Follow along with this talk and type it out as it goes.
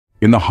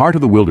In the heart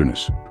of the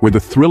wilderness, where the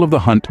thrill of the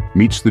hunt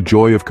meets the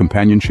joy of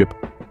companionship,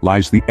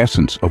 lies the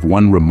essence of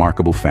one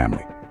remarkable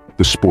family,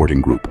 the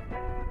sporting group.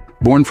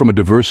 Born from a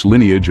diverse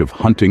lineage of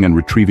hunting and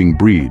retrieving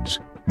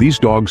breeds, these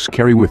dogs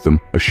carry with them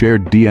a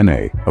shared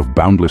DNA of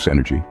boundless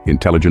energy,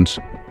 intelligence,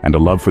 and a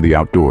love for the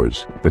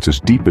outdoors that's as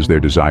deep as their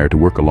desire to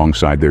work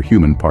alongside their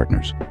human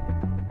partners.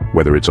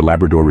 Whether it's a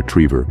Labrador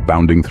retriever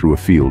bounding through a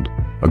field,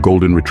 a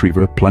golden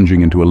retriever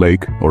plunging into a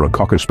lake, or a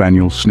cocker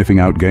spaniel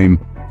sniffing out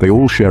game, they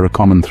all share a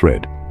common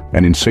thread,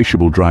 an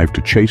insatiable drive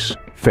to chase,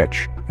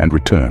 fetch, and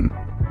return.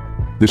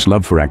 This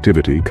love for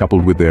activity,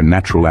 coupled with their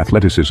natural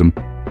athleticism,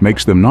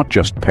 makes them not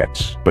just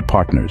pets, but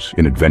partners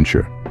in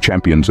adventure,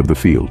 champions of the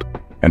field,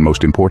 and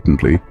most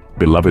importantly,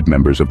 beloved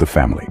members of the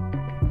family.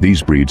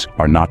 These breeds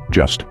are not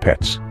just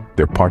pets,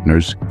 they're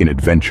partners in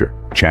adventure,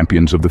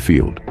 champions of the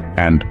field,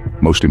 and,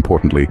 most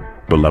importantly,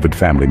 beloved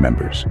family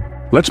members.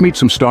 Let's meet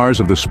some stars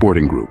of the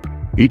sporting group,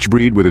 each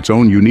breed with its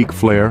own unique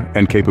flair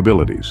and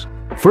capabilities.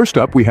 First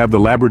up, we have the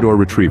Labrador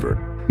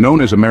Retriever.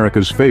 Known as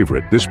America's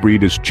favorite, this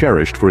breed is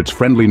cherished for its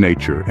friendly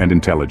nature and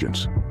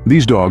intelligence.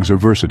 These dogs are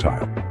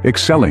versatile,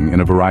 excelling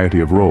in a variety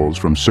of roles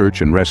from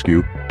search and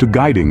rescue to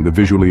guiding the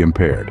visually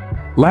impaired.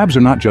 Labs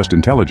are not just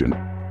intelligent,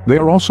 they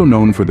are also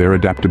known for their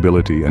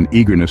adaptability and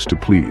eagerness to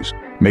please,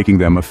 making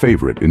them a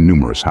favorite in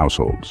numerous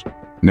households.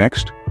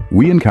 Next,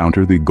 we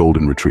encounter the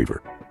Golden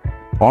Retriever.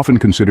 Often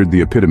considered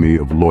the epitome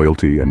of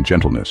loyalty and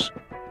gentleness,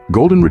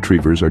 Golden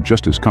Retrievers are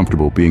just as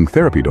comfortable being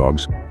therapy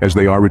dogs as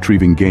they are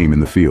retrieving game in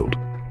the field.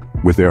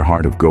 With their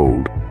heart of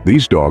gold,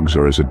 these dogs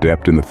are as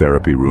adept in the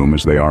therapy room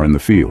as they are in the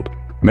field,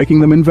 making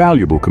them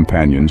invaluable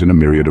companions in a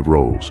myriad of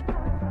roles.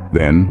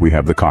 Then we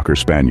have the Cocker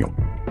Spaniel.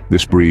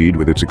 This breed,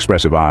 with its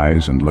expressive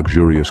eyes and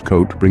luxurious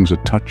coat, brings a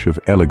touch of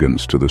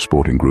elegance to the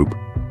sporting group.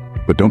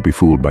 But don't be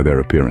fooled by their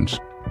appearance.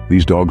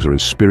 These dogs are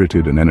as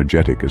spirited and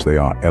energetic as they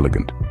are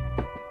elegant.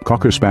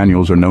 Cocker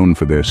Spaniels are known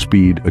for their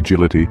speed,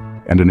 agility,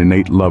 and an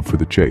innate love for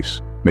the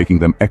chase, making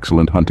them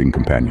excellent hunting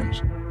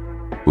companions.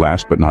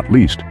 Last but not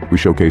least, we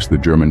showcase the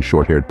German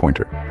short-haired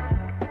pointer.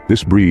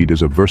 This breed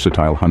is a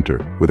versatile hunter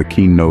with a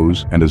keen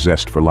nose and a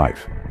zest for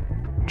life.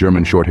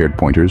 German short-haired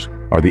pointers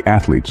are the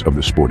athletes of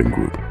the sporting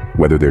group.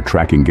 Whether they're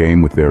tracking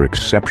game with their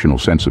exceptional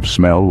sense of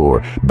smell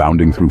or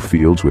bounding through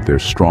fields with their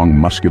strong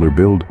muscular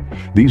build,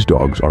 these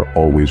dogs are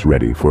always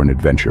ready for an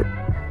adventure.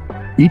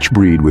 Each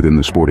breed within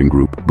the sporting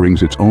group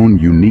brings its own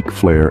unique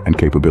flair and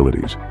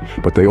capabilities,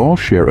 but they all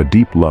share a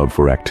deep love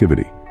for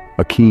activity,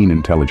 a keen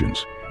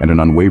intelligence, and an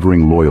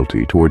unwavering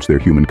loyalty towards their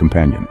human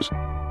companions.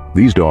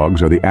 These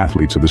dogs are the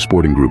athletes of the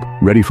sporting group,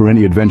 ready for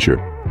any adventure.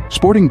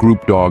 Sporting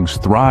group dogs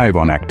thrive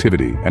on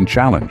activity and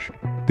challenge.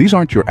 These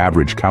aren't your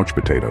average couch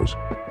potatoes.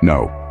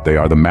 No, they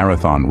are the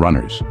marathon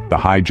runners, the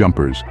high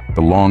jumpers,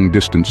 the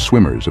long-distance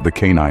swimmers of the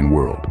canine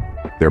world.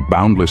 Their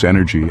boundless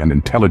energy and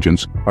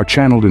intelligence are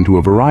channeled into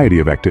a variety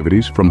of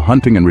activities, from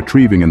hunting and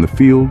retrieving in the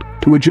field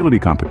to agility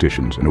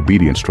competitions and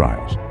obedience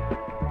trials.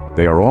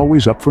 They are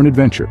always up for an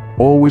adventure,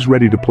 always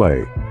ready to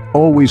play,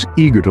 always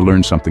eager to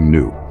learn something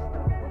new.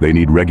 They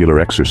need regular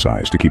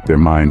exercise to keep their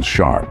minds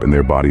sharp and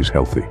their bodies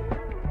healthy.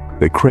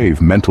 They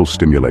crave mental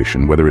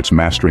stimulation, whether it's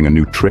mastering a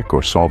new trick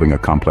or solving a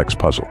complex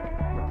puzzle.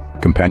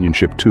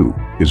 Companionship, too,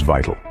 is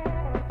vital.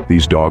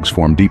 These dogs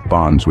form deep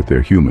bonds with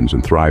their humans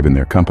and thrive in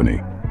their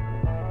company.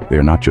 They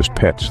are not just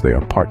pets, they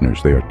are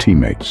partners, they are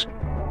teammates.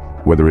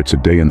 Whether it's a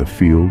day in the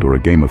field or a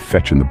game of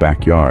fetch in the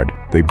backyard,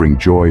 they bring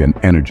joy and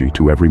energy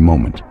to every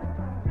moment.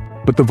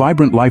 But the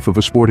vibrant life of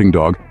a sporting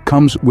dog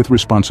comes with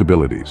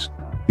responsibilities.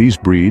 These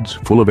breeds,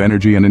 full of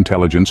energy and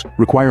intelligence,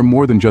 require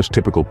more than just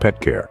typical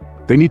pet care.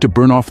 They need to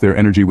burn off their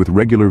energy with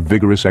regular,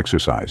 vigorous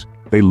exercise.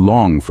 They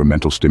long for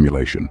mental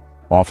stimulation,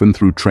 often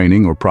through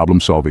training or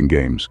problem-solving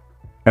games.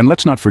 And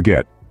let's not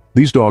forget,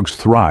 these dogs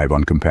thrive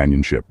on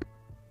companionship.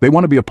 They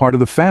want to be a part of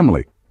the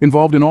family,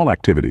 involved in all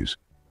activities.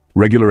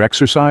 Regular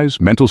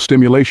exercise, mental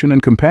stimulation,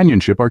 and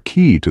companionship are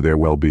key to their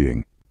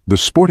well-being. The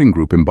sporting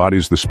group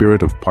embodies the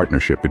spirit of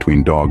partnership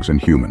between dogs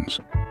and humans.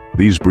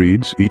 These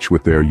breeds, each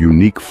with their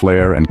unique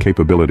flair and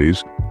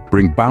capabilities,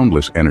 bring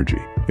boundless energy,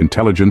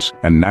 intelligence,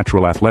 and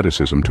natural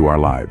athleticism to our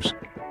lives.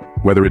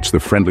 Whether it's the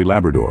friendly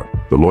Labrador,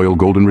 the loyal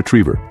Golden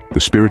Retriever, the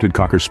spirited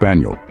Cocker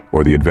Spaniel,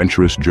 or the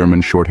adventurous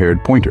German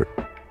short-haired pointer,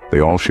 they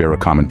all share a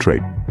common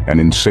trait: an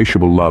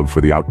insatiable love for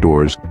the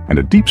outdoors and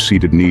a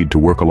deep-seated need to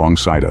work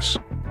alongside us.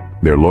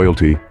 Their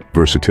loyalty,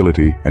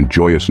 versatility, and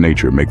joyous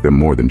nature make them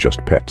more than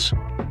just pets.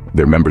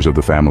 They're members of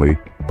the family,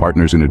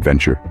 partners in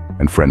adventure,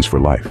 and friends for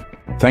life.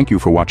 Thank you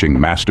for watching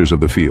Masters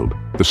of the Field,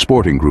 the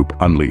sporting group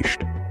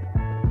unleashed.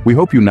 We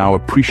hope you now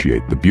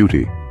appreciate the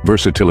beauty,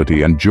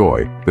 versatility, and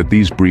joy that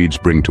these breeds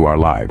bring to our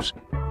lives.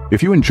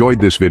 If you enjoyed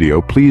this video,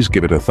 please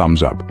give it a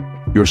thumbs up.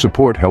 Your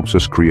support helps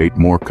us create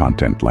more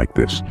content like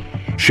this.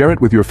 Share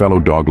it with your fellow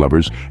dog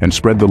lovers and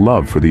spread the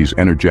love for these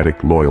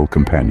energetic, loyal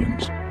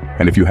companions.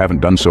 And if you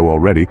haven't done so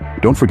already,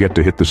 don't forget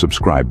to hit the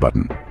subscribe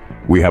button.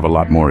 We have a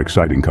lot more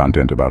exciting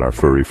content about our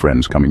furry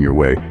friends coming your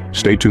way.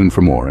 Stay tuned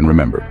for more, and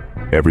remember,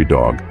 every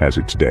dog has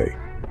its day.